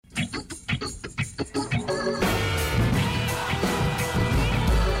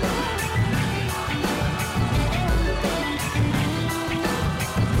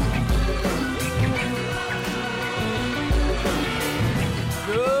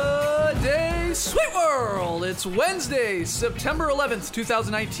Sweet world! It's Wednesday, September 11th,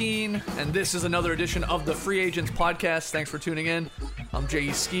 2019, and this is another edition of the Free Agents Podcast. Thanks for tuning in. I'm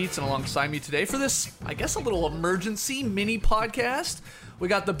J.E. Skeets, and alongside me today for this, I guess, a little emergency mini podcast, we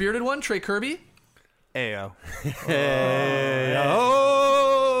got the bearded one, Trey Kirby. Ayo.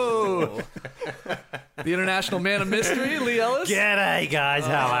 Oh! The international man of mystery, Lee Ellis. G'day, guys.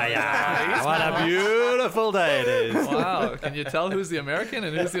 How are ya? What a beautiful day it is. Wow. Can you tell who's the American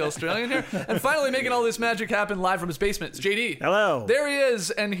and who's the Australian here? And finally making all this magic happen live from his basement, it's JD. Hello. There he is,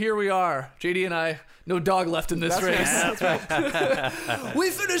 and here we are. JD and I, no dog left in this race. That's right.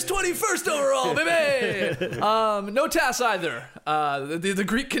 We finished 21st overall, baby! No Tass either. The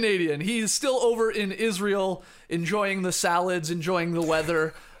Greek Canadian. He's still over in Israel, enjoying the salads, enjoying the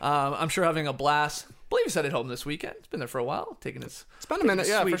weather. I'm sure having a blast. I believe he's headed home this weekend. He's been there for a while, taking his... It's been a minute,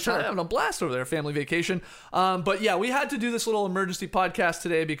 yeah, sweet for sure. time, having a blast over there, family vacation. But yeah, we had to do this little emergency podcast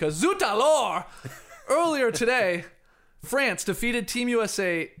today because Zut alors! Earlier today, France defeated Team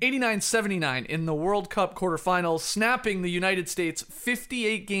USA 89-79 in the World Cup quarterfinals, snapping the United States'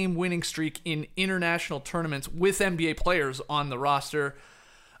 58-game winning streak in international tournaments with NBA players on the roster.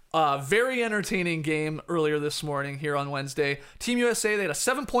 Very entertaining game earlier this morning here on Wednesday. Team USA, they had a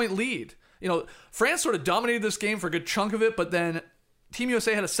 7-point lead. You know, France sort of dominated this game for a good chunk of it, but then Team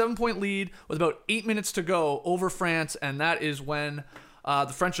USA had a 7-point lead with about 8 minutes to go over France, and that is when the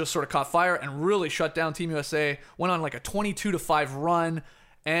French just sort of caught fire and really shut down Team USA, went on like a 22-5 run,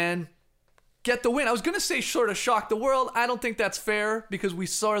 and get the win. I was going to say sort of shock the world. I don't think that's fair because we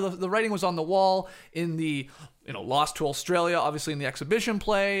saw the writing was on the wall in the loss to Australia, obviously in the exhibition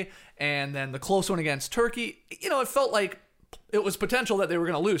play, and then the close one against Turkey. It felt like it was potential that they were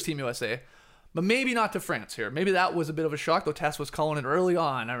going to lose Team USA, but maybe not to France here. Maybe that was a bit of a shock, though Tess was calling it early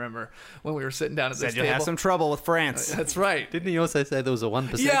on. I remember when we were sitting down at this table. Said you had some trouble with France. That's right. Didn't he also say there was a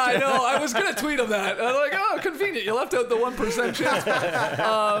 1%? Yeah, I know. I was going to tweet him that. I was like, oh, convenient. You left out the 1%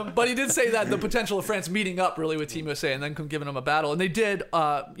 chance. But he did say that the potential of France meeting up really with Team USA and then giving them a battle. And they did,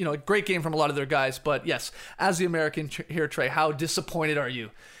 a great game from a lot of their guys. But yes, as the American here, Trey, how disappointed are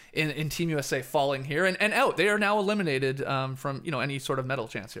you in Team USA falling here and out? They are now eliminated from any sort of medal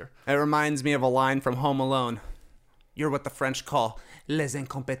chance here. It reminds me of a line from Home Alone. You're what the French call les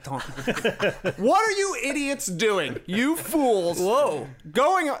incompetents. What are you idiots doing? You fools. Whoa.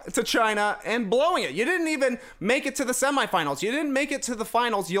 Going to China and blowing it. You didn't even make it to the semifinals. You didn't make it to the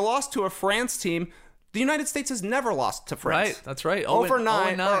finals. You lost to a France team. The United States has never lost to France. Right, that's right.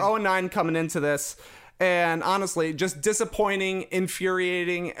 0-9 coming into this. And honestly, just disappointing,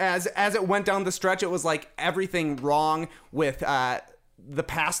 infuriating. As it went down the stretch, it was like everything wrong with the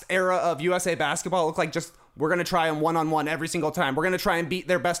past era of USA basketball. It looked like just we're going to try them one-on-one every single time. We're going to try and beat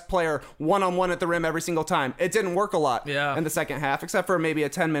their best player one-on-one at the rim every single time. It didn't work a lot in the second half, except for maybe a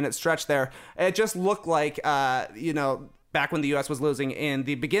 10-minute stretch there. It just looked like, back when the U.S. was losing in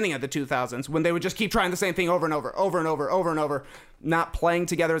the beginning of the 2000s, when they would just keep trying the same thing over and over, not playing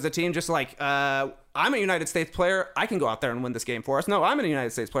together as a team, just like, I'm a United States player, I can go out there and win this game for us. No, I'm a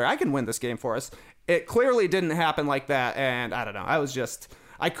United States player, I can win this game for us. It clearly didn't happen like that, and I don't know,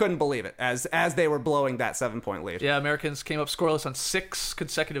 I couldn't believe it as they were blowing that 7-point lead. Yeah, Americans came up scoreless on 6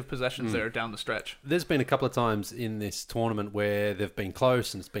 consecutive possessions there down the stretch. There's been a couple of times in this tournament where they've been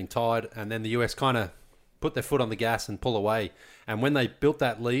close and it's been tied, and then the US kind of put their foot on the gas and pull away. And when they built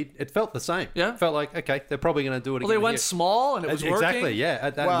that lead, it felt the same. Yeah. It felt like, okay, they're probably going to do it again. Well, they went small and it was working. Exactly, yeah.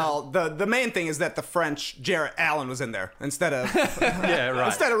 The main thing is that the French, Jarrett Allen was in there instead of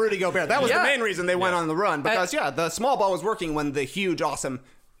instead of Rudy Gobert. That was the main reason they went on the run. Because, the small ball was working when the huge, awesome,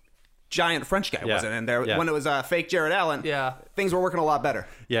 giant French guy wasn't in there. When it was fake Jarrett Allen, things were working a lot better.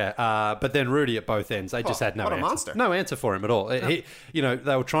 Yeah, but then Rudy at both ends, they just had no answer. Monster. No answer for him at all. No.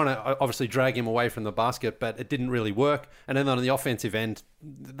 They were trying to obviously drag him away from the basket, but it didn't really work. And then on the offensive end,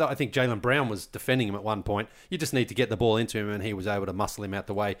 I think Jaylen Brown was defending him at one point. You just need to get the ball into him, and he was able to muscle him out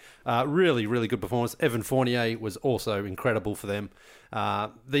the way. Really, really good performance. Evan Fournier was also incredible for them.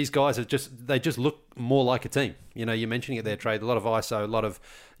 These guys they just look more like a team. You're mentioning it there, Trey. A lot of ISO, a lot of,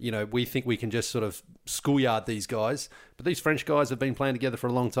 we think we can just sort of schoolyard these guys. But these French guys have been playing together for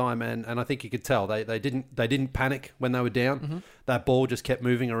a long time, and I think you could tell they didn't panic when they were down. Mm-hmm. That ball just kept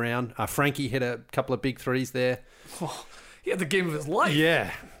moving around. Frankie hit a couple of big threes there. Oh, he had the game of his life.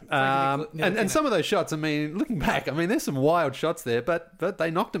 Yeah. And some of those shots, looking back, there's some wild shots there, but they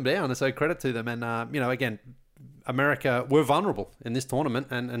knocked them down, so credit to them. And, again, America were vulnerable in this tournament,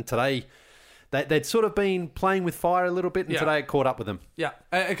 and today they'd sort of been playing with fire a little bit, and today it caught up with them. Yeah,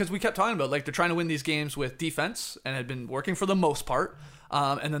 because we kept talking about, they're trying to win these games with defense, and had been working for the most part,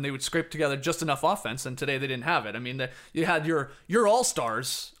 and then they would scrape together just enough offense, and today they didn't have it. You had your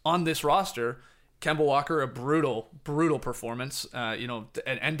all-stars on this roster, Kemba Walker, a brutal performance,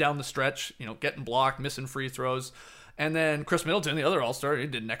 and down the stretch, getting blocked, missing free throws. And then Chris Middleton, the other All-Star, he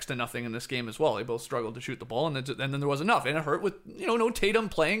did next to nothing in this game as well. They both struggled to shoot the ball, and then there was enough. And it hurt with, no Tatum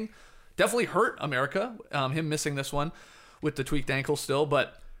playing. Definitely hurt America, him missing this one with the tweaked ankle still.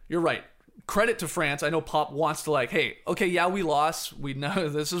 But you're right. Credit to France. I know Pop wants to hey, okay, yeah, we lost. We know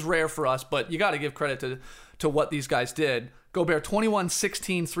this is rare for us, but you got to give credit to what these guys did. Gobert, 21,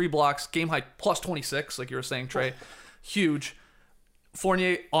 16, 3 blocks, game high plus 26, like you were saying, Trey. Huge.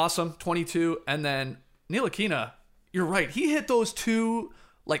 Fournier, awesome, 22. And then Ntilikina, you're right. He hit those 2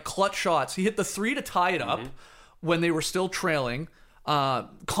 clutch shots. He hit the 3 to tie it up when they were still trailing.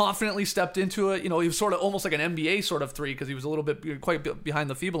 Confidently stepped into it. He was sort of almost like an NBA sort of 3 because he was a little bit quite behind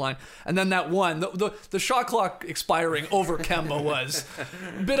the FIBA line. And then that one, the shot clock expiring over Kemba was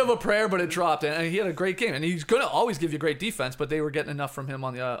a bit of a prayer, but it dropped. And he had a great game. And he's going to always give you great defense, but they were getting enough from him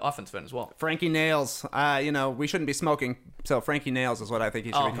on the offensive end as well. Frankie Nails, we shouldn't be smoking, so Frankie Nails is what I think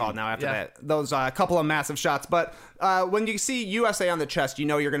he should be called now after that. Those couple of massive shots. But when you see USA on the chest, you're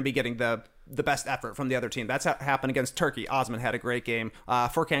going to be getting the best effort from the other team. That's happened against Turkey. Osman had a great game.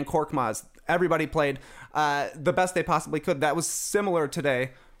 Furkan Korkmaz, everybody played the best they possibly could. That was similar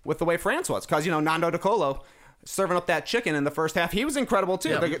today with the way France was, because, Nando De Colo serving up that chicken in the first half. He was incredible, too.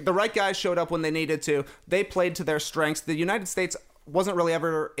 Yeah. The right guys showed up when they needed to. They played to their strengths. The United States wasn't really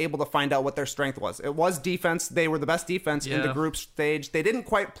ever able to find out what their strength was. It was defense. They were the best defense in the group stage. They didn't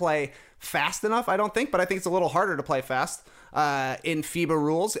quite play fast enough, I don't think, but I think it's a little harder to play fast in FIBA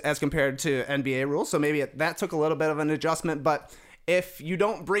rules as compared to NBA rules. So maybe that took a little bit of an adjustment. But if you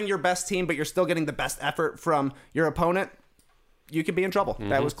don't bring your best team, but you're still getting the best effort from your opponent, you could be in trouble.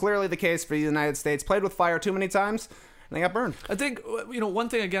 That was clearly the case for the United States. Played with fire too many times. They got burned. I think, one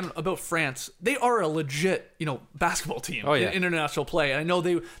thing again about France, they are a legit, basketball team in international play. And I know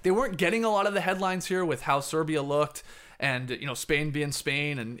they weren't getting a lot of the headlines here with how Serbia looked and, Spain being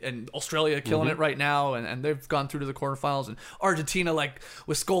Spain and Australia killing it right now. And they've gone through to the quarterfinals, and Argentina,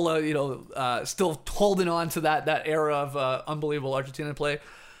 with Scola, still holding on to that era of unbelievable Argentina play.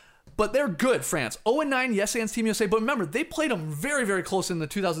 But they're good, France. 0-9, yes, against Team USA. But remember, they played them very, very close in the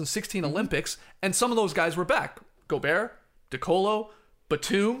 2016 Olympics, and some of those guys were back. Gobert, De Colo,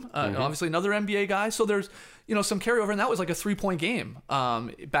 Batum, obviously another NBA guy. So there's, some carryover, and that was like a 3-point game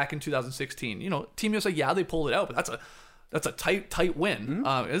back in 2016. Team USA, they pulled it out, but that's a tight win.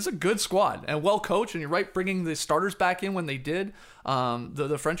 It's a good squad and well coached, and you're right, bringing the starters back in when they did.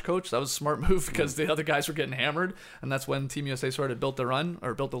 The French coach, that was a smart move because the other guys were getting hammered, and that's when Team USA sort of built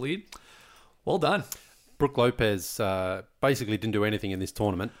the lead. Well done. Brook Lopez basically didn't do anything in this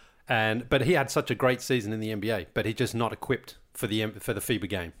tournament. But he had such a great season in the NBA, but he's just not equipped for the FIBA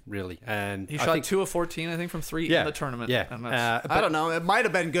game, really. And he shot 2 of 14, I think, from 3 in the tournament. Yeah, I don't know. It might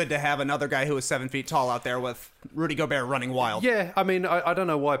have been good to have another guy who was 7 feet tall out there with Rudy Gobert running wild. Yeah, I mean, I don't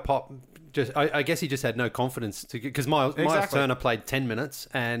know why Pop just. I guess he just had no confidence because Miles Turner played 10 minutes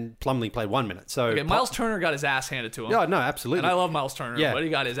and Plumlee played 1 minute. So Miles Turner got his ass handed to him. Yeah, no, absolutely. And I love Miles Turner, but he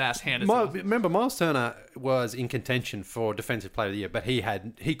got his ass handed to him. Remember, Miles Turner was in contention for Defensive Player of the Year, but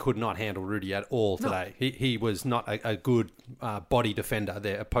he could not handle Rudy at all today. No. He was not a good body defender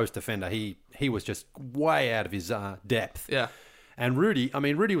there, a post defender. He was just way out of his depth. Yeah. And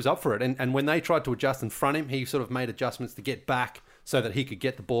Rudy was up for it. And when they tried to adjust and front him, he sort of made adjustments to get back so that he could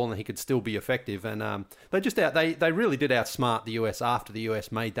get the ball and he could still be effective. And they really did outsmart the US after the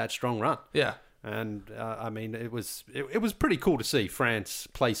US made that strong run. Yeah. And it was pretty cool to see France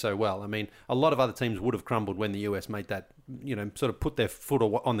play so well. I mean, a lot of other teams would have crumbled when the US made that, sort of put their foot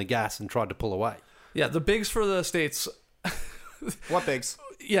on the gas and tried to pull away. Yeah, the bigs for the States. What bigs?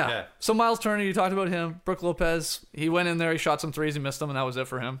 Yeah. So Miles Turner, you talked about him. Brook Lopez, he went in there, he shot some threes, he missed them, and that was it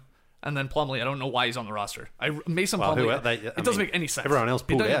for him. And then Plumlee, I don't know why he's on the roster. Mason Plumlee, it doesn't make any sense. Everyone else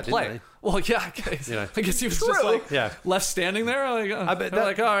pulled out, didn't they? Well, yeah, I guess he was just left standing there. I bet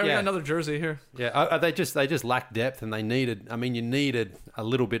we got another jersey here. Yeah, they just lacked depth, and you needed a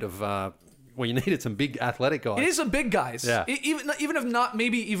little bit of. You needed some big athletic guys. It is some big guys. Yeah. Even if not,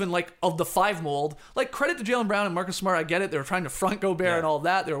 maybe even of the 5 mold. Credit to Jaylen Brown and Marcus Smart. I get it. They were trying to front Gobert and all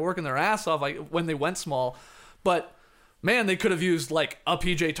that. They were working their ass off when they went small. But man, they could have used a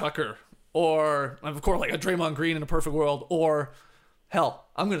PJ Tucker or of course a Draymond Green in a perfect world, or hell,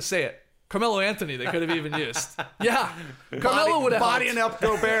 I'm gonna say it, Carmelo Anthony, they could have even used. Yeah. Carmelo would have bodying up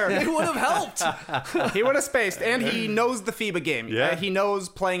Gobert. He would have helped. He would have spaced, and he knows the FIBA game. Yeah. He knows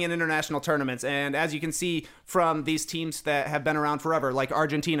playing in international tournaments, and as you can see from these teams that have been around forever, like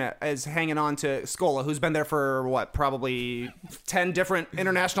Argentina is hanging on to Scola, who's been there for, probably 10 different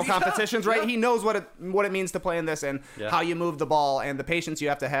international competitions, right? Yeah. He knows what it means to play in this and how you move the ball and the patience you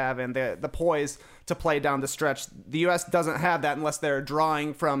have to have and the poise to play down the stretch. The U.S. doesn't have that unless they're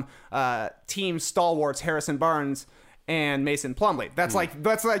drawing from team stalwarts Harrison Barnes and Mason Plumlee. That's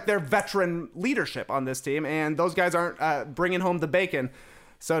like their veteran leadership on this team, and those guys aren't bringing home the bacon,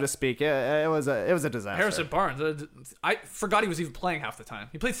 so to speak. It was a disaster. Harrison Barnes, I forgot he was even playing half the time.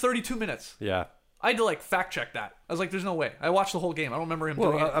 He played 32 minutes. Yeah. I had to fact check that. I was like, "There's no way." I watched the whole game. I don't remember him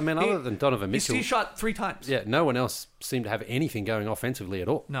doing it. I mean, other than Donovan Mitchell, he shot 3 times. yeah, no one else seemed to have anything going offensively at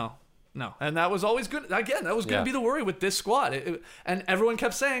all. No, and that was always good. Again, that was going to be the worry with this squad. And everyone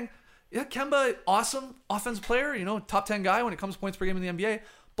kept saying, "Yeah, Kemba, awesome offensive player. Top 10 guy when it comes to points per game in the NBA."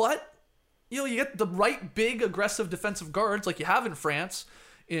 But you get the right big aggressive defensive guards like you have in France,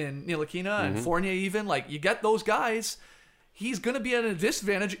 in Ntilikina and Fournier. Even you get those guys. He's going to be at a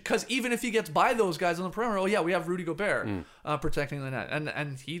disadvantage because even if he gets by those guys on the perimeter, we have Rudy Gobert protecting the net.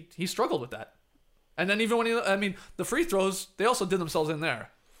 And he struggled with that. And then even when the free throws, they also did themselves in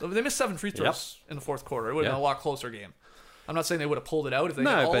there. They missed 7 free throws in the fourth quarter. It would have been a lot closer game. I'm not saying they would have pulled it out if they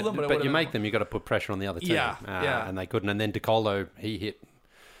got all of them. But you make them, you got to put pressure on the other team. Yeah. And they couldn't. And then DeColo, he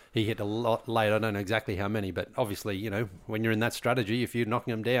hit a lot late. I don't know exactly how many, but obviously, when you're in that strategy, if you're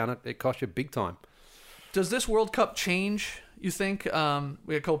knocking them down, it costs you big time. Does this World Cup change, you think? We had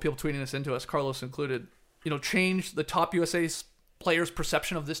a couple people tweeting this into us, Carlos included, change the top USA players'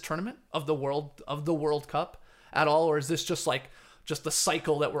 perception of this tournament, of the World Cup at all? Or is this just the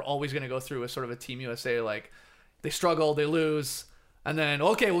cycle that we're always going to go through as sort of a Team USA? They struggle, they lose, and then,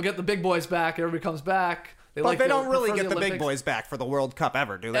 okay, we'll get the big boys back, everybody comes back. But they don't really get the big boys back for the World Cup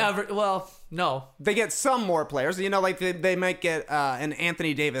ever, do they? Well, no. They get some more players. They might get an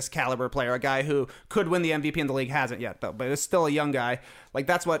Anthony Davis caliber player, a guy who could win the MVP in the league, hasn't yet, though, but is still a young guy.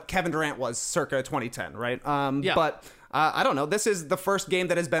 That's what Kevin Durant was circa 2010, right? But I don't know. This is the first game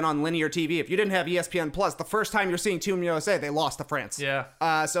that has been on linear TV. If you didn't have ESPN Plus, the first time you're seeing Team USA, they lost to France.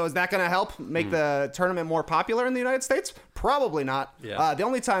 Yeah. So is that going to help make the tournament more popular in the United States? Probably not. Yeah. The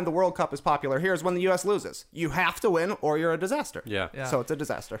only time the World Cup is popular here is when the U.S. loses. You have to win or you're a disaster. Yeah. So it's a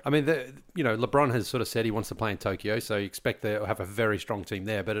disaster. I mean, LeBron has sort of said he wants to play in Tokyo, so you expect they'll have a very strong team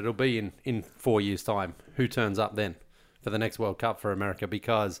there, but it'll be in 4 years' time. Who turns up then for the next World Cup for America?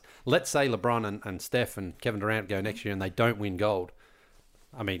 Because let's say LeBron and Steph and Kevin Durant go next year and they don't win gold.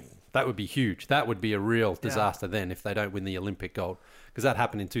 I mean, that would be huge. That would be a real disaster then if they don't win the Olympic gold. Because that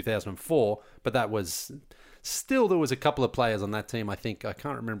happened in 2004, but that was... Still, there was a couple of players on that team, I think. I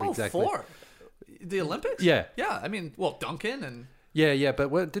can't remember exactly. 4? The Olympics? Yeah. Yeah, Duncan and... Yeah,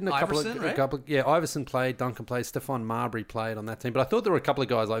 but didn't Iverson, right? Iverson played, Duncan played, Stephon Marbury played on that team. But I thought there were a couple of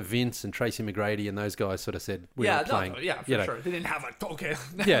guys like Vince and Tracy McGrady and those guys sort of said, we're playing. For sure. They didn't have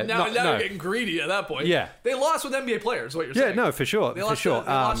now you're getting greedy at that point. Yeah. They lost with NBA players, what you're saying. Yeah, no, for sure. They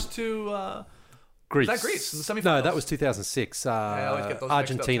lost to Greece. Was that Greece in the semifinals? No, that was 2006. I always get those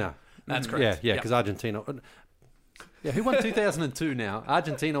Argentina. mixed up. That's correct. Yeah, because Argentina... Yeah, who won 2002 now?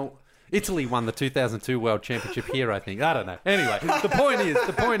 Argentina... Italy won the 2002 World Championship here, I think. I don't know. Anyway, the point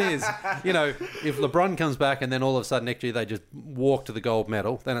is, if LeBron comes back and then all of a sudden next year they just walk to the gold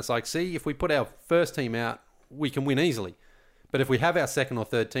medal, then it's like, see, if we put our first team out, we can win easily. But if we have our second or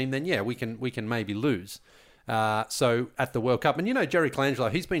third team, then we can maybe lose. So at the World Cup, and Jerry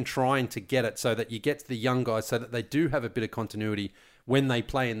Colangelo, he's been trying to get it so that you get to the young guys so that they do have a bit of continuity when they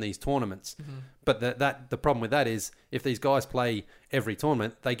play in these tournaments. Mm-hmm. But the problem with that is if these guys play every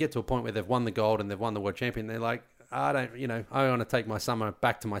tournament, they get to a point where they've won the gold and they've won the world champion. They're like, I want to take my summer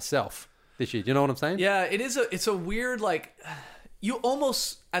back to myself this year. Do you know what I'm saying? Yeah, it's a weird, you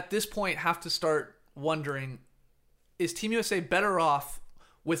almost at this point have to start wondering, is Team USA better off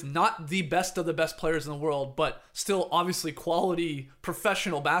with not the best of the best players in the world, but still obviously quality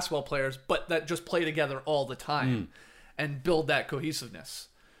professional basketball players, but that just play together all the time and build that cohesiveness?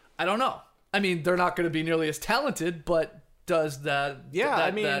 I don't know. I mean, they're not going to be nearly as talented, but does that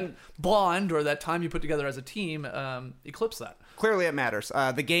bond or that time you put together as a team eclipse that? Clearly it matters.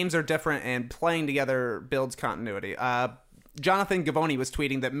 The games are different and playing together builds continuity. Jonathan Gavoni was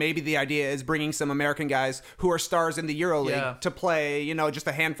tweeting that maybe the idea is bringing some American guys who are stars in the EuroLeague to play, just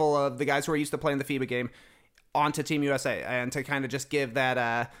a handful of the guys who are used to playing the FIBA game onto Team USA and to kind of just give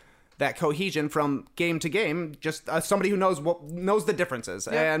that cohesion from game to game, just somebody who knows the differences.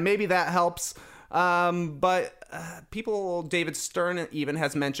 And maybe that helps But David Stern even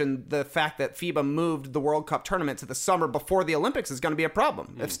has mentioned the fact that FIBA moved the World Cup tournament to the summer before the Olympics is going to be a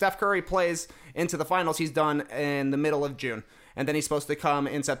problem. If Steph Curry plays into the finals, he's done in the middle of June. And then he's supposed to come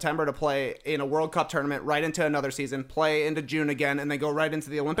in September to play in a World Cup tournament right into another season, play into June again, and then go right into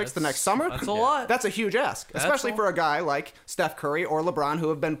the Olympics the next summer. That's a lot. That's a huge ask, especially for a guy like Steph Curry or LeBron who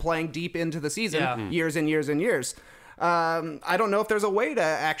have been playing deep into the season years and years and years. I don't know if there's a way to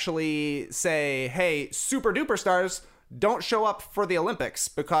actually say, hey, super duper stars, don't show up for the Olympics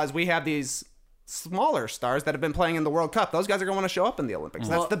because we have these smaller stars that have been playing in the World Cup. Those guys are going to want to show up in the Olympics.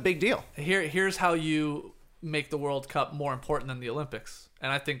 That's the big deal. Here's how you make the World Cup more important than the Olympics.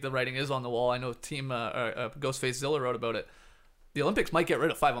 And I think the writing is on the wall. I know Ghostface Zilla wrote about it. The Olympics might get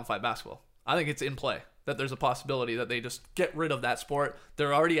rid of 5-on-5 basketball. I think it's in play that there's a possibility that they just get rid of that sport.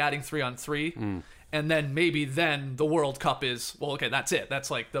 They're already adding 3-on-3. And then maybe the World Cup is, well, okay, that's it.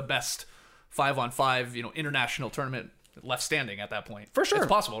 That's like the best 5-on-5, international tournament left standing at that point. For sure. It's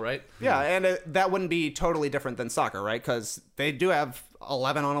possible, right? Yeah, and that wouldn't be totally different than soccer, right? Because they do have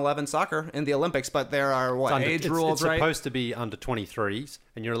 11-on-11 soccer in the Olympics, but there are age rules, right? It's supposed to be under 23s,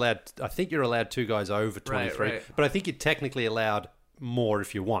 and I think you're allowed 2 guys over 23. Right. But I think you're technically allowed more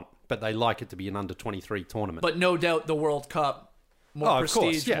if you want, but they like it to be an under 23 tournament. But no doubt the World Cup, more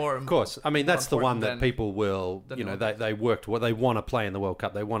prestige, of course. I mean, that's the one that people will, they want to play in the World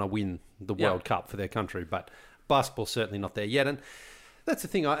Cup. They want to win the World Cup for their country, but basketball's certainly not there yet. And that's the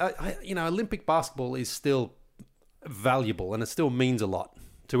thing. Olympic basketball is still valuable, and it still means a lot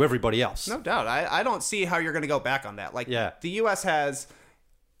to everybody else. No doubt. I don't see how you're going to go back on that. The U.S. has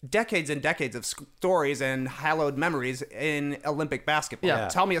decades and decades of stories and hallowed memories in Olympic basketball. Yeah.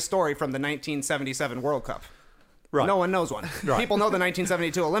 Tell me a story from the 1977 World Cup. Right. No one knows one. Right. People know the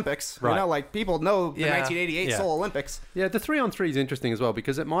 1972 Olympics. Right. People know the 1988 Seoul Olympics. Yeah, the 3-on-3 is interesting as well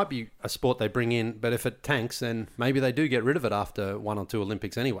because it might be a sport they bring in, but if it tanks, then maybe they do get rid of it after 1 or 2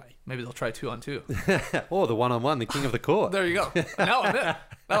 Olympics anyway. Maybe they'll try 2-on-2. Or the 1-on-1, the king of the court. There you go. Now I'm in.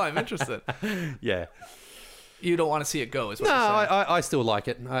 Now I'm interested. Yeah. You don't want to see it go, is what No, you're saying. I still like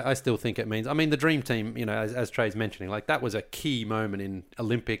it. I still think it means... I mean, the Dream Team, as Trey's mentioning, that was a key moment in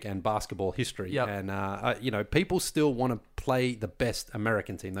Olympic and basketball history. Yep. And, people still want to play the best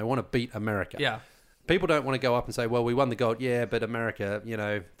American team. They want to beat America. Yeah. People don't want to go up and say, well, we won the gold. Yeah, but America,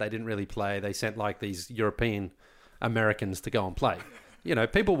 they didn't really play. They sent, these European Americans to go and play.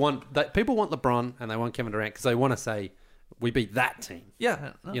 People want LeBron and they want Kevin Durant because they want to say, we beat that team.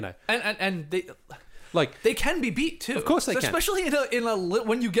 Yeah. And they... they can be beat too. Of course they can. Especially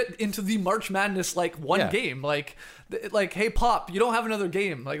when you get into the March Madness one game. Hey Pop, you don't have another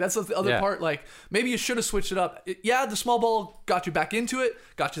game. That's the other part. Maybe you should have switched it up. The small ball got you back into it,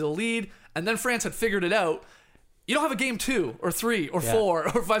 got you the lead, and then France had figured it out. You don't have a game 2 or 3 or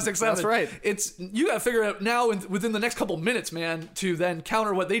 4 or 5, 6, 7. That's right. You got to figure it out now within the next couple minutes, man, to then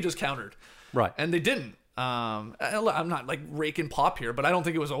counter what they just countered. Right. And they didn't. I'm not raking Pop here, but I don't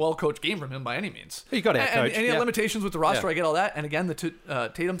think it was a well-coached game from him by any means. You got to coach. And he had limitations with the roster. I get all that. And again, the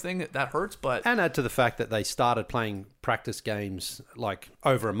Tatum thing, that hurts. But and add to the fact that they started playing practice games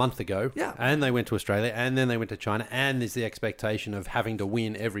over a month ago. Yeah. And they went to Australia, and then they went to China, and there's the expectation of having to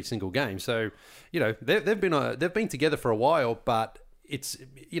win every single game. So, they've been together for a while, but it's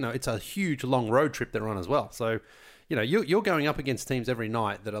a huge long road trip they're on as well. So. You're going up against teams every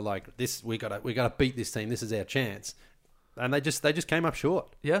night that are like, this, we gotta beat this team. This is our chance. And they just came up short.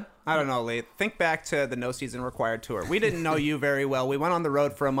 Yeah. I don't know, Lee. Think back to the No Season Required tour. We didn't know you very well. We went on the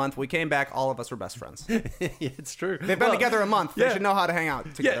road for a month. We came back. All of us were best friends. Yeah, it's true. They've been together a month. They should know how to hang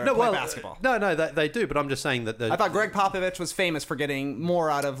out together and play basketball. No, they do. But I'm just saying that I thought Greg Popovich was famous for getting more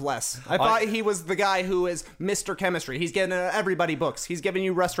out of less. I thought he was the guy who is Mr. Chemistry. He's getting everybody books. He's giving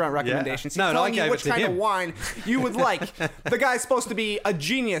you restaurant recommendations. He's telling you which kind of wine you would like. The guy's supposed to be a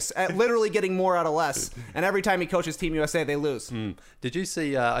genius at literally getting more out of less. And every time he coaches Team USA, they lose. Did you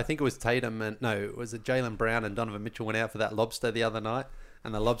see, I think it was Tatum was it Jaylen Brown and Donovan Mitchell went out for that lobster the other night?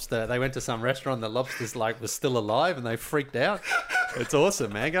 And the lobster, they went to some restaurant and the lobster's was still alive and they freaked out. It's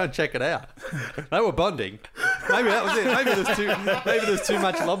awesome, man. Go and check it out. They were bonding. Maybe that was it. Maybe there's too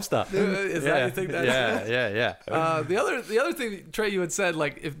much lobster. Is that you think that? Yeah. The other thing, Trey, you had said,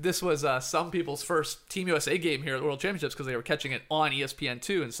 if this was some people's first Team USA game here at the World Championships because they were catching it on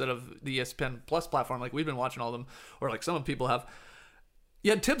ESPN2 instead of the ESPN Plus platform, we've been watching all of them, or some people have. You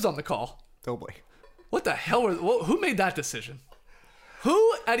had Tibbs on the call. Oh boy. What the hell who made that decision?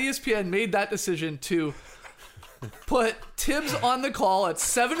 Who at ESPN made that decision to put Tibbs on the call at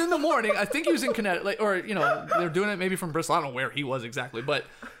 7 in the morning? I think he was in Connecticut, they're doing it maybe from Bristol. I don't know where he was exactly, but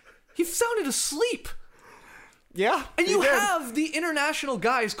he sounded asleep. Yeah. And he you did. have the international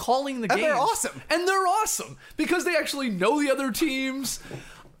guys calling the games. they're awesome. And they're awesome because they actually know the other teams.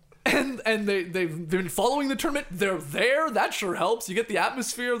 And they've been following the tournament. They're there. That sure helps. You get the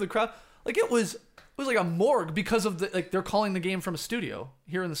atmosphere of the crowd. Like it was like a morgue because of they're calling the game from a studio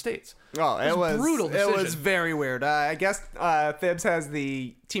here in the States. Oh, it was brutal decision. It was very weird. I guess Thibs has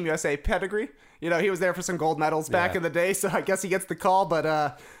the Team USA pedigree. You know, he was there for some gold medals back in the day, so I guess he gets the call. But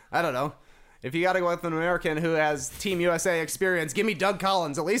I don't know. If you got to go with an American who has Team USA experience, give me Doug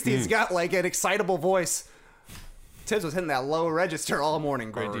Collins. At least he's got like an excitable voice. Tibbs was hitting that low register all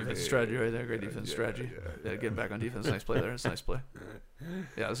morning. Great defense strategy right there. Great defense strategy. Yeah, getting back on defense. Nice play there. It's a nice play.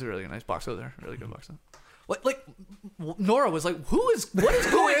 Yeah, it was a really nice box out there. Really good box out. Like Nora was like, what is going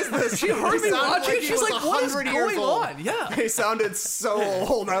on? This? She heard me watching. Like She's like, what is going on? Yeah. He sounded so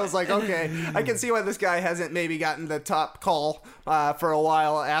old. I was like, okay, I can see why this guy hasn't maybe gotten the top call for a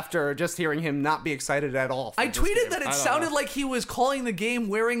while after just hearing him not be excited at all. I tweeted that it sounded like he was calling the game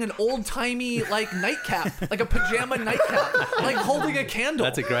wearing an old-timey like nightcap, like a pajama nightcap, like holding a candle.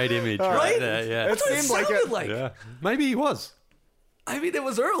 That's a great image Right? right there. Yeah. That's what it seemed like sounded it. like. Yeah. Maybe he was. I mean, it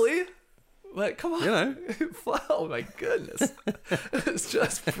was early. But come on. You know. Oh my goodness. It's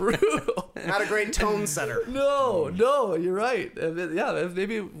just brutal. Not a great tone setter. No, you're right. Yeah,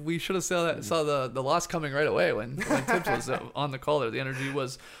 maybe we should have saw the loss coming right away when Tibbs was on the call there. The energy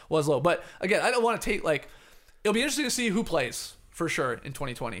was low. But again, I don't want to take it'll be interesting to see who plays for sure in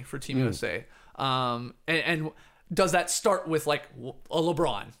 2020 for Team USA. And does that start with like a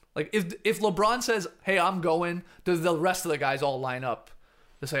LeBron? Like if LeBron says, "Hey, I'm going," does the rest of the guys all line up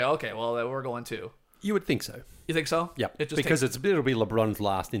to say, "Okay, well, we're going too"? You would think so. You think so? Yeah, because it'll be LeBron's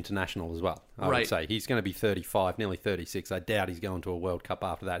last international as well. I would say he's going to be 35, nearly 36. I doubt he's going to a World Cup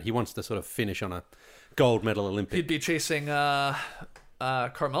after that. He wants to sort of finish on a gold medal Olympic. He'd be chasing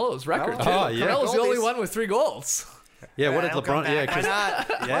Carmelo's record too. Oh, yeah. Carmelo's the Goldies. only one with 3 goals. Yeah, what did he'll come LeBron? Yeah, back. Why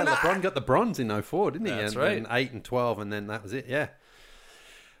not? yeah, LeBron got the bronze in 04, didn't he? That's and, right. And 8 and 12, and then that was it. Yeah.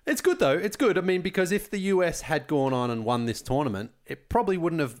 It's good, though. It's good. I mean, because if the US had gone on and won this tournament, it probably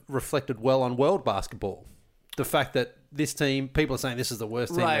wouldn't have reflected well on world basketball. The fact that this team, people are saying this is the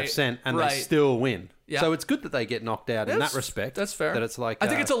worst team they've sent, and they still win. Yeah. So it's good that they get knocked out in that respect. That's fair. That it's like I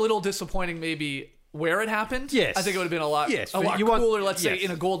think it's a little disappointing maybe where it happened. Yes. I think it would have been a lot cooler, let's say,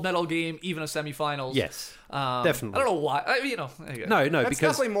 in a gold medal game, even a semifinals. Yes, I definitely. don't know why. No, That's because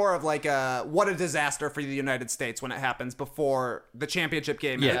definitely more of like what a disaster for the United States when it happens before the championship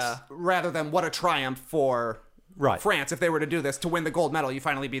game Yes. ends, rather than what a triumph for France if they were to do this to win the gold medal. You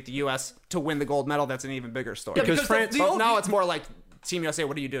finally beat the U.S. to win the gold medal. That's an even bigger story. Yeah, because France. But now it's more like Team USA,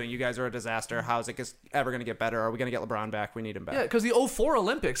 what are you doing? You guys are a disaster. How is it ever going to get better? Are we going to get LeBron back? We need him back. Yeah, because the 04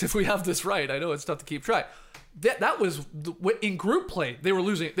 Olympics, if we have this right, I know it's tough to keep track. That was in group play. They were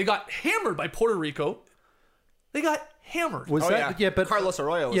losing. They got hammered by Puerto Rico. They got hammered. Was that? Yeah, but Carlos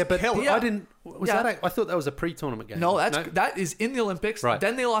Arroyo was killing. I didn't. I thought that was a pre-tournament game. No, that is in the Olympics. Right.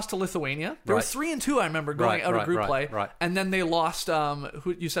 Then they lost to Lithuania. They were 3-2, I remember, going out of group play. Right. And then they lost.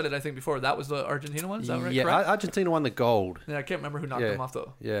 Who you said it? I think before that was the Argentina one. Is that right? Yeah, Correct? Argentina won the gold. Yeah, I can't remember who knocked them off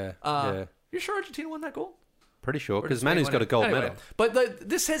though. Yeah, You sure Argentina won that gold? pretty sure Or because did Spain Manu's win got a it? gold Anyway, medal. But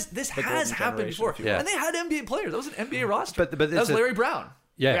this has happened generation, before, if you will. and they had NBA players. That was an NBA roster. But that was Larry Brown.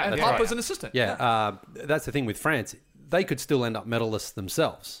 Yeah, and that's Pop right. was an assistant. Yeah, that's the thing with France. They could still end up medalists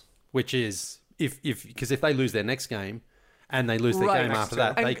themselves, which is if they lose their next game and they lose their game after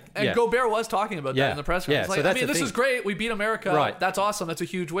that. And Gobert was talking about that in the press conference. Yeah, Like, so I mean, this the is great. We beat America. Right. That's awesome. That's a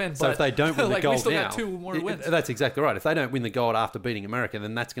huge win. So but if they don't win the like, gold we still now, got 2 more wins. That's exactly right. If they don't win the gold after beating America,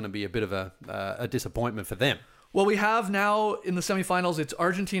 then that's going to be a bit of a disappointment for them. Well, we have now in the semifinals, it's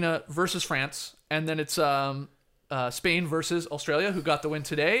Argentina versus France, and then it's Spain versus Australia, who got the win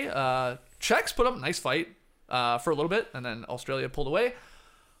today. Czechs put up a nice fight for a little bit, and then Australia pulled away.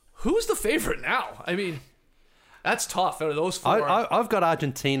 Who's the favorite now? I mean, that's tough out of those 4. I've got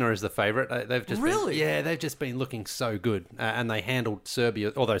Argentina as the favorite. They've just Really? they've just been looking so good, and they handled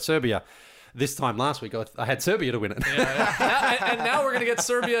Serbia. Although Serbia, this time last week, I had Serbia to win it. and now we're going to get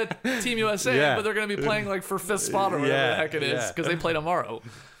Serbia Team USA, but they're going to be playing like for 5th spot or whatever the heck it is, because they play tomorrow.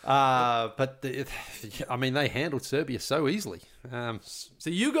 But I mean, they handled Serbia so easily. So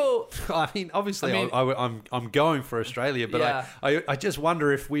you go. I mean, obviously, I'm going for Australia, but I just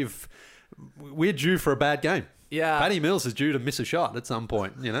wonder if we're due for a bad game. Yeah, Patty Mills is due to miss a shot at some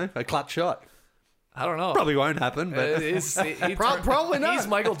point. A clutch shot. I don't know. Probably won't happen, but Probably not. He's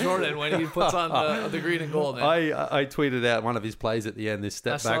Michael Jordan when he puts on the green and gold. Man. I tweeted out one of his plays at the end. This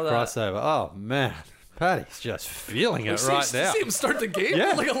step back crossover. Oh man. Paddy's just feeling it right now. See him start the game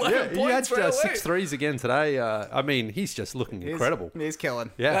Yeah, with like 11 he had points right away. 6 threes again today. I mean, he's just looking incredible. He's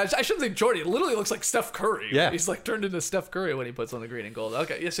killing. Yeah. I shouldn't say Jordy. It literally looks like Steph Curry. Yeah. He's like turned into Steph Curry when he puts on the green and gold.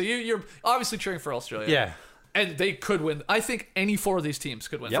 Okay, yeah. So you're obviously cheering for Australia. Yeah. And they could win. I think any 4 of these teams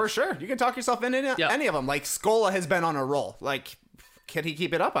could win. For sure. You can talk yourself into any of them. Like, Scola has been on a roll. Like, can he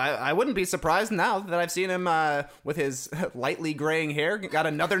keep it up? I wouldn't be surprised now that I've seen him with his lightly graying hair. Got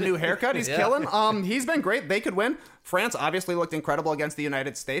another new haircut. He's killing. He's been great. They could win. France obviously looked incredible against the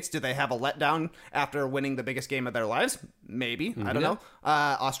United States. Do they have a letdown after winning the biggest game of their lives? Maybe. I don't know.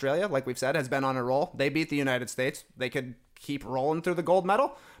 Australia, like we've said, has been on a roll. They beat the United States. They could keep rolling through the gold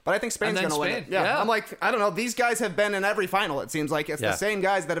medal. But I think Spain's going to win it. Yeah. I'm like, I don't know. These guys have been in every final, it seems like. It's the same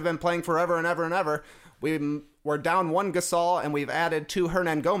guys that have been playing forever and ever and ever. We're down 1 Gasol, and we've added 2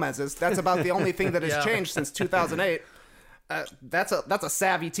 Hernan Gomez's. That's about the only thing that has changed since 2008. That's a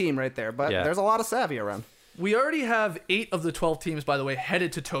savvy team right there. But there's a lot of savvy around. We already have 8 of the 12 teams, by the way,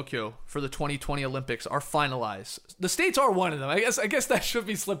 headed to Tokyo for the 2020 Olympics are finalized. The States are one of them. I guess that should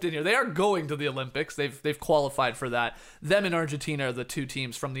be slipped in here. They are going to the Olympics. They've qualified for that. Them and Argentina are the 2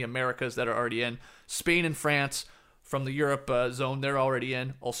 teams from the Americas that are already in. Spain and France from the Europe zone, they're already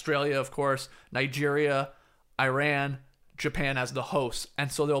in. Australia, of course. Nigeria, Iran, Japan as the hosts. And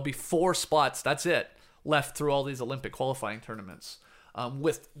so there'll be 4 spots, that's it, left through all these Olympic qualifying tournaments.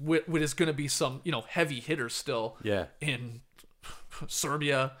 With is going to be some heavy hitters still in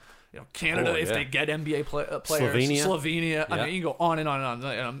Serbia, Canada if they get NBA players, Slovenia. I mean, you can go on and on and on,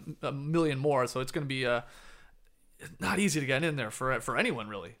 and a million more. So it's going to be not easy to get in there for anyone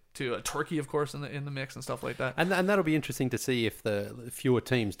really. To Turkey, of course, in the mix and stuff like that. And that'll be interesting to see if the fewer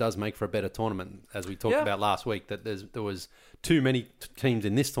teams does make for a better tournament, as we talked about last week. That there was too many teams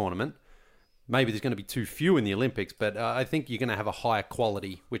in this tournament. Maybe there's going to be too few in the Olympics, but I think you're going to have a higher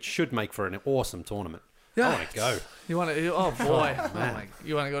quality, which should make for an awesome tournament. Yeah. I want to go. You want to? Oh boy,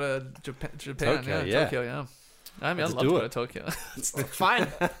 you want to go to Japan? Tokyo, Tokyo, yeah. I mean, I'd love to go to Tokyo. Fine.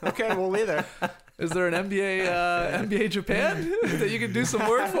 Okay, we'll be there. Is there an NBA Japan that you can do some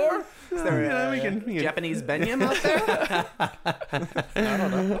work for? Is there we can Japanese Benyam out there?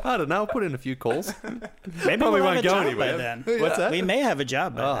 I don't know. I'll put in a few calls. Maybe Probably we'll won't have a go job anywhere. by then. What's that? We may have a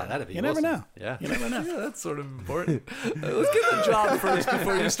job by then. That'd be You awesome. never know. Yeah. You never know. Yeah, that's sort of important. Let's get the job first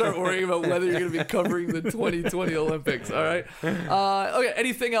before you start worrying about whether you're going to be covering the 2020 Olympics. All right. Okay.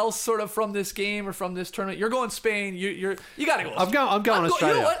 Anything else sort of from this game or from this tournament? You're going Spain. You got to go. I'm going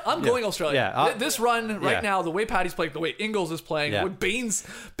Australia. You know what? I'm going Australia. Yeah. This run right now, the way Paddy's playing, the way Ingles is playing, Yeah. with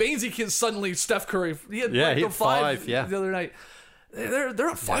Bainesy can suddenly Steph Curry. He had he the hit 5 the other night. They're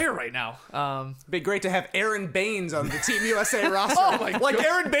on fire right now. It'd be great to have Aaron Baines on the Team USA roster. Oh my God. Like,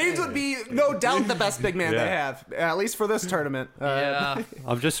 Aaron Baines would be no doubt the best big man they have, at least for this tournament. Yeah.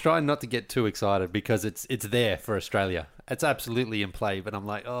 I'm just trying not to get too excited because it's there for Australia. It's absolutely in play, but I'm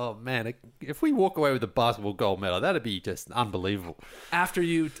like, oh man, if we walk away with a basketball gold medal, that'd be just unbelievable. After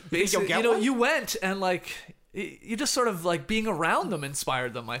you basically, get one? you went and like. You just sort of like being around them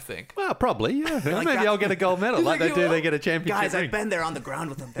inspired them, I think. Well, probably, yeah. Maybe I'll get a gold medal like they do. They get a championship Guys, ring. I've been there on the ground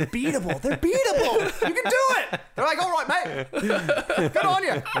with them. They're beatable. They're beatable. You can do it. They're like, all right, mate. Good on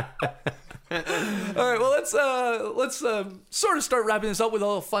you. All right, well, let's sort of start wrapping this up with a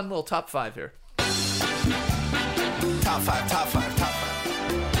little fun little top 5 here. Top 5, top 5, top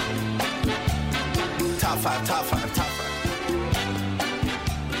 5. Top 5, top 5, top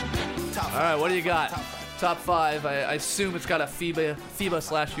 5. All right, what do you got? Top 5. I assume it's got a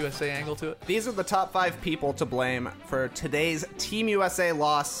FIBA/USA angle to it. These are the top 5 people to blame for today's Team USA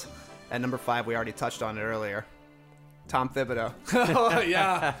loss. At number 5, we already touched on it earlier. Tom Thibodeau. Oh,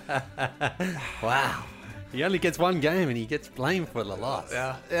 yeah. Wow. He only gets one game and he gets blamed for the loss.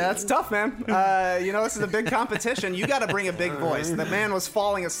 Yeah. Yeah, it's tough, man. This is a big competition. You got to bring a big voice. The man was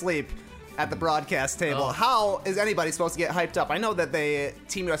falling asleep at the broadcast table. Oh. How is anybody supposed to get hyped up? I know that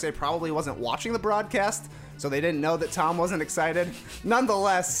Team USA probably wasn't watching the broadcast, so they didn't know that Tom wasn't excited.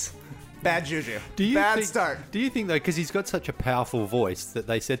 Nonetheless, bad juju. Bad start. Do you think, though, because he's got such a powerful voice, that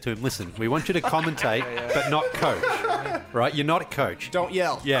they said to him, listen, we want you to commentate, but not coach, right? You're not a coach. Don't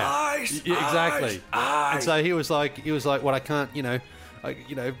yell. Yeah. Ice, Exactly. ice. And so he was like, what, I can't, I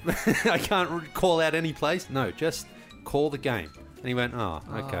can't call out any place? No, just call the game. And he went, oh,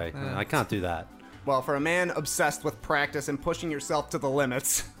 okay, I can't do that. Well, for a man obsessed with practice and pushing yourself to the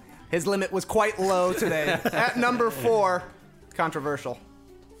limits, his limit was quite low today. At number 4, controversial,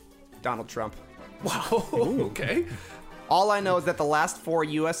 Donald Trump. Wow. Okay. All I know is that the last 4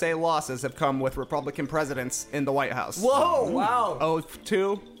 USA losses have come with Republican presidents in the White House. Whoa. Wow.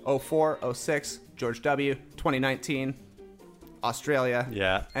 02, 04, 06, George W., 2019, Australia.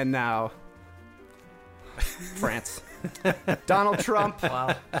 Yeah. And now France. Donald Trump.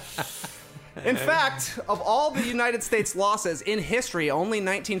 Wow. In fact, of all the United States losses in history, only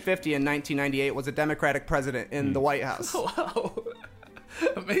 1950 and 1998 was a Democratic president in the White House. Wow.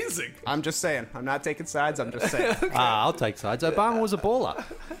 Amazing. I'm just saying. I'm not taking sides. I'm just saying. I'll take sides. Obama was a baller.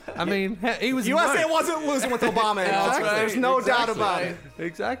 I mean, he was. USA wasn't losing with Obama. Exactly. There's no doubt about it.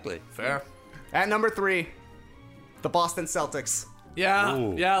 Exactly. Fair. At number 3, the Boston Celtics. Yeah.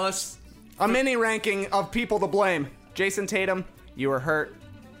 Ooh. Yeah. Let's. A mini ranking of people to blame. Jason Tatum, you were hurt.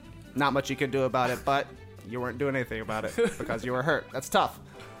 Not much you could do about it, but you weren't doing anything about it because you were hurt. That's tough.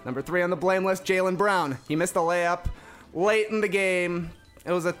 Number 3 on the blame list, Jaylen Brown. He missed a layup late in the game.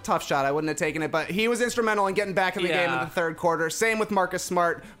 It was a tough shot. I wouldn't have taken it, but he was instrumental in getting back in the game in the third quarter. Same with Marcus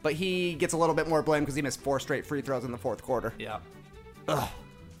Smart, but he gets a little bit more blame because he missed 4 straight free throws in the fourth quarter. Yeah.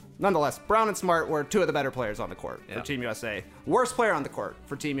 Nonetheless, Brown and Smart were 2 of the better players on the court for Yep. Team USA. Worst player on the court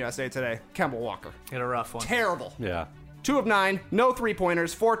for Team USA today, Kemba Walker. Hit a rough one. Terrible. Yeah. 2 of 9, no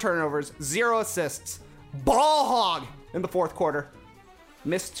 3-pointers, 4 turnovers, 0 assists. Ball hog in the fourth quarter.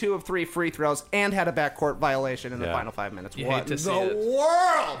 Missed 2 of 3 free throws and had a backcourt violation in the Yeah. final 5 minutes. You What hate to in see the it.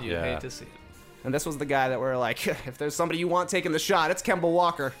 world? You Yeah. hate to see it. And this was the guy that we're like, if there's somebody you want taking the shot, it's Kemba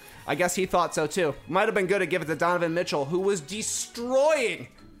Walker. I guess he thought so too. Might have been good to give it to Donovan Mitchell, who was destroying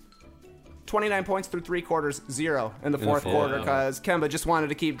 29 points through 3 quarters, 0 in the fourth quarter because Kemba just wanted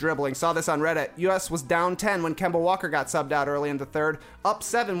to keep dribbling. Saw this on Reddit. US was down 10 when Kemba Walker got subbed out early in the third, up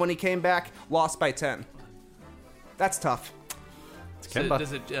 7 when he came back, lost by 10. That's tough. Kemba.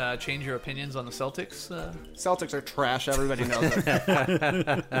 Does it change your opinions on the Celtics? Celtics are trash. Everybody knows it.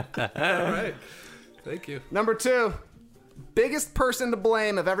 All right. Thank you. Number 2, biggest person to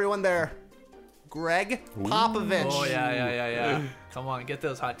blame of everyone there, Greg Popovich. Oh, yeah. Come on, get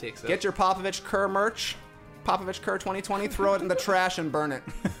those hot takes out. Get your Popovich Kerr merch. Popovich Kerr 2020, throw it in the trash and burn it.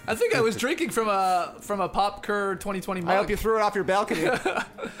 I think I was drinking from a Pop Kerr 2020 mug. I hope you threw it off your balcony.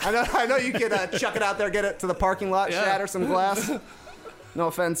 I know you could chuck it out there, get it to the parking lot, Yeah. shatter some glass. No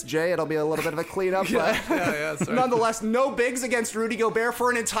offense, Jay. It'll be a little bit of a cleanup, but sorry. nonetheless, no bigs against Rudy Gobert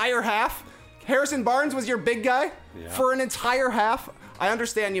for an entire half. Harrison Barnes was your big guy for an entire half. I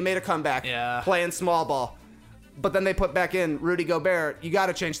understand you made a comeback playing small ball. But then they put back in Rudy Gobert. You got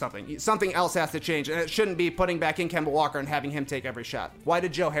to change something. Something else has to change. And it shouldn't be putting back in Kemba Walker and having him take every shot. Why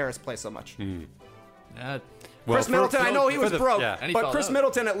did Joe Harris play so much? Chris Middleton, I know he was broke, And he but fell Chris out.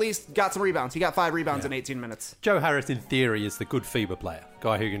 Middleton at least got some rebounds. He got 5 rebounds in 18 minutes. Joe Harris, in theory, is the good FIBA player.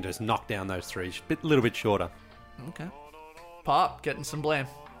 Guy who can just knock down those threes. A little bit shorter. Okay. Pop, getting some blame.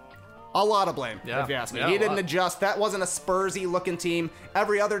 A lot of blame, Yeah. if you ask me. Yeah, He a didn't lot. adjust. That wasn't a Spursy-looking team.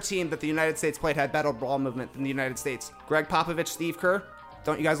 Every other team that the United States played had better ball movement than the United States. Greg Popovich, Steve Kerr.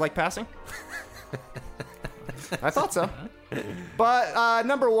 Don't you guys like passing? I thought so. But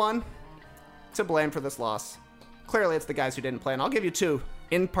number 1 to blame for this loss. Clearly, it's the guys who didn't play, and I'll give you 2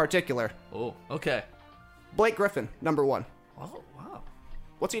 in particular. Oh, okay. Blake Griffin, number 1. Oh, wow.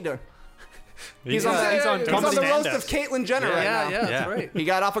 What's he doing? He's on on the comedy. roast of Caitlyn Jenner right now. Yeah, that's Yeah. right. He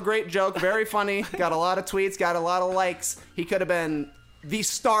got off a great joke, very funny, got a lot of tweets, got a lot of likes. He could have been the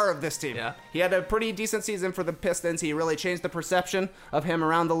star of this team. Yeah. He had a pretty decent season for the Pistons. He really changed the perception of him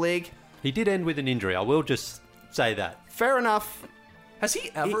around the league. He did end with an injury. I will just say that. Fair enough. Has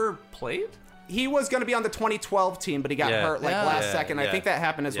he ever played? He was going to be on the 2012 team, but he got Yeah. hurt Yeah. last second. I Yeah. think that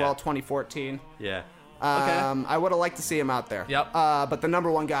happened as Yeah. well, 2014. Yeah. I would have liked to see him out there. Yep. But the number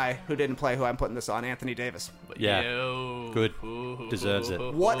 1 guy who didn't play, who I'm putting this on, Anthony Davis. Yeah. Yo. Good. Deserves it.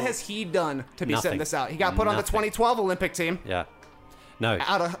 What has he done to be Nothing. sitting this out? He got put on the Nothing. 2012 Olympic team. Yeah. No.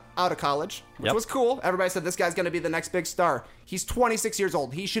 out of college, which Yep. was cool. Everybody said this guy's going to be the next big star. He's 26 years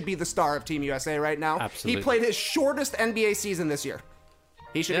old. He should be the star of Team USA right now. Absolutely. He played his shortest NBA season this year.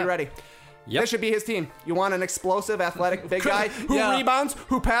 He should be Yeah. ready. Yep. This should be his team. You want an explosive, athletic, big guy who Yeah. rebounds,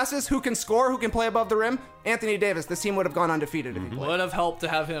 who passes, who can score, who can play above the rim? Anthony Davis. This team would have gone undefeated if he played. Would have helped to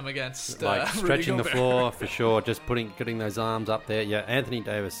have him against Like Rudy stretching the Gobert. floor for sure, just getting those arms up there. Yeah, Anthony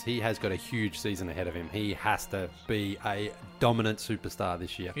Davis, he has got a huge season ahead of him. He has to be a dominant superstar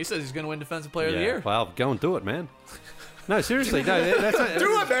this year. He says he's going to win Defensive Player of the Year. Well, go and do it, man. No, seriously, no. That's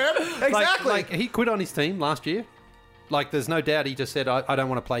Do it, man. Exactly. Like he quit on his team last year. Like, there's no doubt he just said, I don't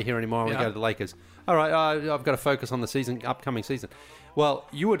want to play here anymore. I want to Yeah. go to the Lakers. All right, I've got to focus on the upcoming season. Well,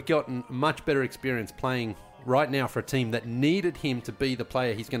 you would have gotten much better experience playing right now for a team that needed him to be the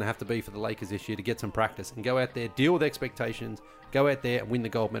player he's going to have to be for the Lakers this year to get some practice and go out there, deal with expectations, go out there and win the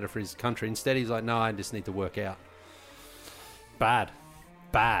gold medal for his country. Instead, he's like, no, I just need to work out. Bad.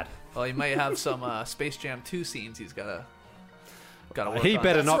 Well, he might have some Space Jam 2 scenes he's got to work He on.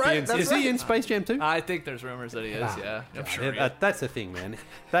 better That's not right, be in. that's Is he right. in Space Jam too? I think there's rumors that he is, yeah. I'm sure he is. That's the thing, man.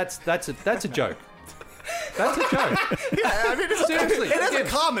 That's a joke. That's a joke. Yeah, I mean, Seriously. it is a Again,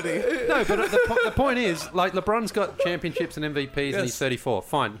 comedy. No, but the point is, like, LeBron's got championships and MVPs and he's 34.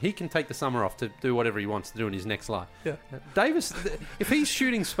 Fine. He can take the summer off to do whatever he wants to do in his next life. Yeah. Davis, if he's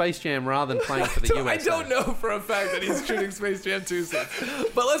shooting Space Jam rather than playing for the USA. I don't know for a fact that he's shooting Space Jam 2 soon.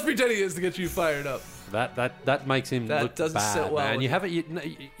 But let's pretend he is to get you fired up. That makes him That look doesn't bad, sit well man. with You haven't.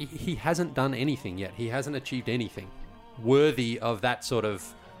 He hasn't done anything yet. He hasn't achieved anything worthy of that sort of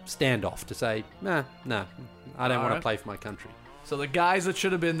standoff to say, nah, I don't want to play for my country. So the guys that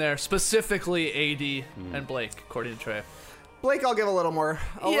should have been there, specifically AD and Blake, according to Trey. Blake, I'll give a little more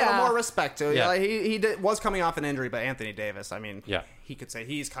respect to. Yeah. He was coming off an injury, but Anthony Davis, I mean, Yeah. he could say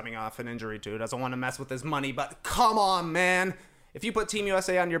he's coming off an injury too. Doesn't want to mess with his money, but come on, man. If you put Team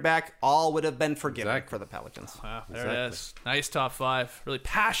USA on your back, all would have been forgiven Exactly. for the Pelicans. Wow, there it is. Nice top five. Really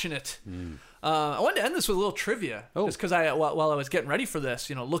passionate. I wanted to end this with a little trivia, just because while I was getting ready for this,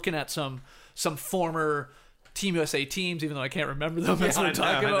 looking at some former Team USA teams, even though I can't remember them as we're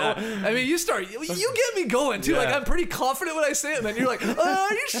talking about. I mean, you get me going too. Like, I'm pretty confident when I say it, and then you're like,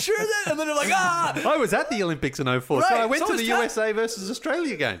 are you sure that? And then I'm like, I was at the Olympics in 04, so Right, I went so to was the Tad. USA versus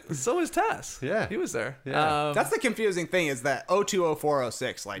Australia game. So is Taz. Yeah. He was there. Yeah. That's the confusing thing is that 02, 04,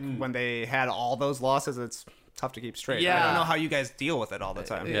 06, like when they had all those losses, it's tough to keep straight. Yeah. I don't know how you guys deal with it all the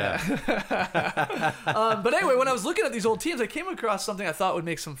time. Yeah. But anyway, when I was looking at these old teams, I came across something I thought would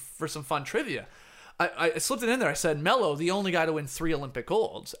make for some fun trivia. I slipped it in there. I said Melo, the only guy to win 3 Olympic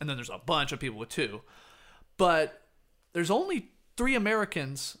golds, and then there's a bunch of people with 2. But there's only 3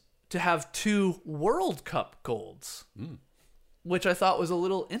 Americans to have 2 World Cup golds, which I thought was a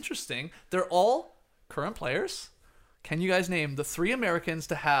little interesting. They're all current players. Can you guys name the 3 Americans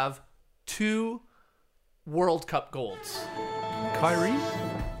to have 2 World Cup golds? Kyrie?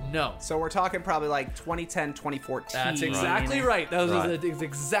 No. So we're talking probably like 2010, 2014. That's exactly right. Those are Right. the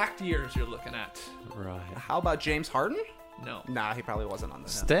exact years you're looking at. Right. How about James Harden? No. Nah, he probably wasn't on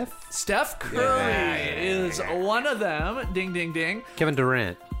this. Steph Curry is one of them. Ding, ding, ding. Kevin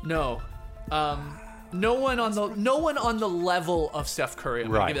Durant. No. No one on the level of Steph Curry. I'm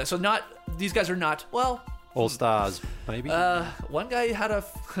gonna Right. give you that. So these guys are not, well, All Stars, maybe. one guy had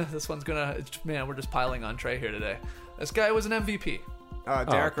this one's gonna, man, we're just piling on Trey here today. This guy was an MVP.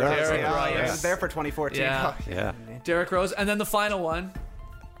 Derrick Rose. Derrick Yeah, Rose. he was there for 2014. Yeah. yeah. Derrick Rose. And then the final one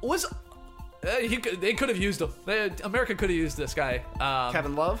was, they could have used him. America could have used this guy.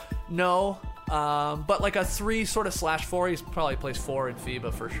 Kevin Love? No, but like a 3 sort of /4. He's probably plays 4 in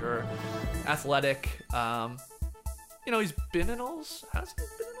FIBA for sure. Athletic. He's been in Has he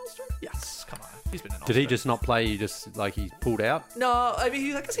been in All-Star? Yes, come on. He's been in All-Star. Did he just not play? He just, like, he pulled out? No, I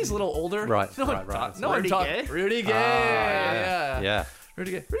mean, I guess he's a little older. Right, No one right. talk- No one Rudy talk- Gay? Rudy Gay. Yeah.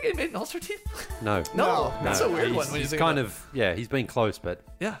 Rudy Gay made an All-Star team? No. No. That's a weird he's, one when you he's think kind about of, he's been close, but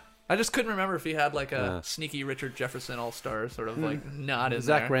Yeah. I just couldn't remember if he had like a sneaky Richard Jefferson All-Star sort of like not in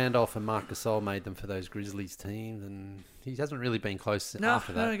Zach there. Randolph and Marc Gasol made them for those Grizzlies teams, and he hasn't really been close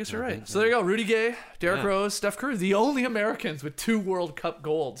after that. I guess you're I right. think. So there you go. Rudy Gay, Derrick Yeah. Rose, Steph Curry, the only Americans with 2 World Cup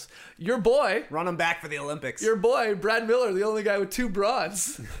golds. Your boy, Run him back for the Olympics. Brad Miller, the only guy with 2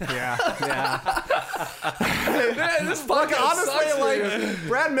 bronze. Yeah. Man, this podcast Honestly, sucks for you. like,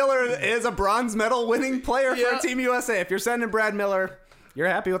 Brad Miller is a bronze medal winning player Yeah. for Team USA. If you're sending Brad Miller, you're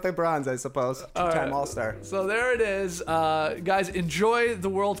happy with the bronze, I suppose. Two-time right. All-Star. So there it is. Guys, enjoy the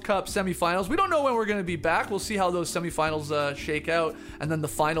World Cup semifinals. We don't know when we're going to be back. We'll see how those semifinals shake out. And then the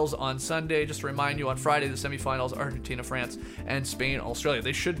finals on Sunday. Just to remind you, on Friday, the semifinals, Argentina, France, and Spain, Australia.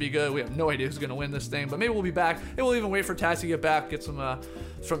 They should be good. We have no idea who's going to win this thing. But maybe we'll be back. Maybe we'll even wait for Taz to get back, get some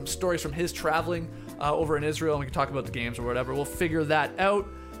stories from his traveling over in Israel, and we can talk about the games or whatever. We'll figure that out.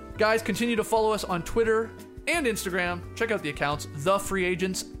 Guys, continue to follow us on Twitter and Instagram. Check out the accounts,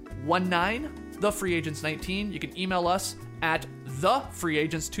 TheFreeAgents19, TheFreeAgents19. You can email us at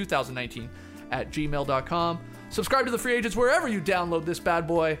TheFreeAgents2019@gmail.com. Subscribe to The Free Agents wherever you download this bad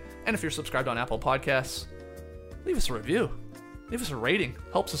boy. And if you're subscribed on Apple Podcasts, leave us a review. Leave us a rating.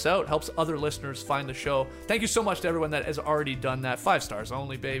 Helps us out. Helps other listeners find the show. Thank you so much to everyone that has already done that. 5 stars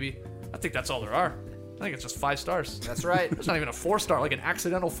only, baby. I think that's all there are. I think it's just 5 stars. That's right. It's not even a 4-star, like an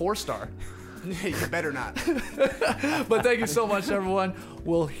accidental 4-star. You better not. But thank you so much, everyone.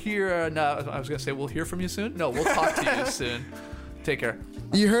 We'll hear. No, I was gonna say we'll hear from you soon. No, we'll talk to you soon. Take care.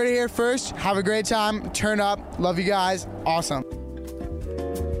 You heard it here first. Have a great time. Turn up. Love you guys. Awesome.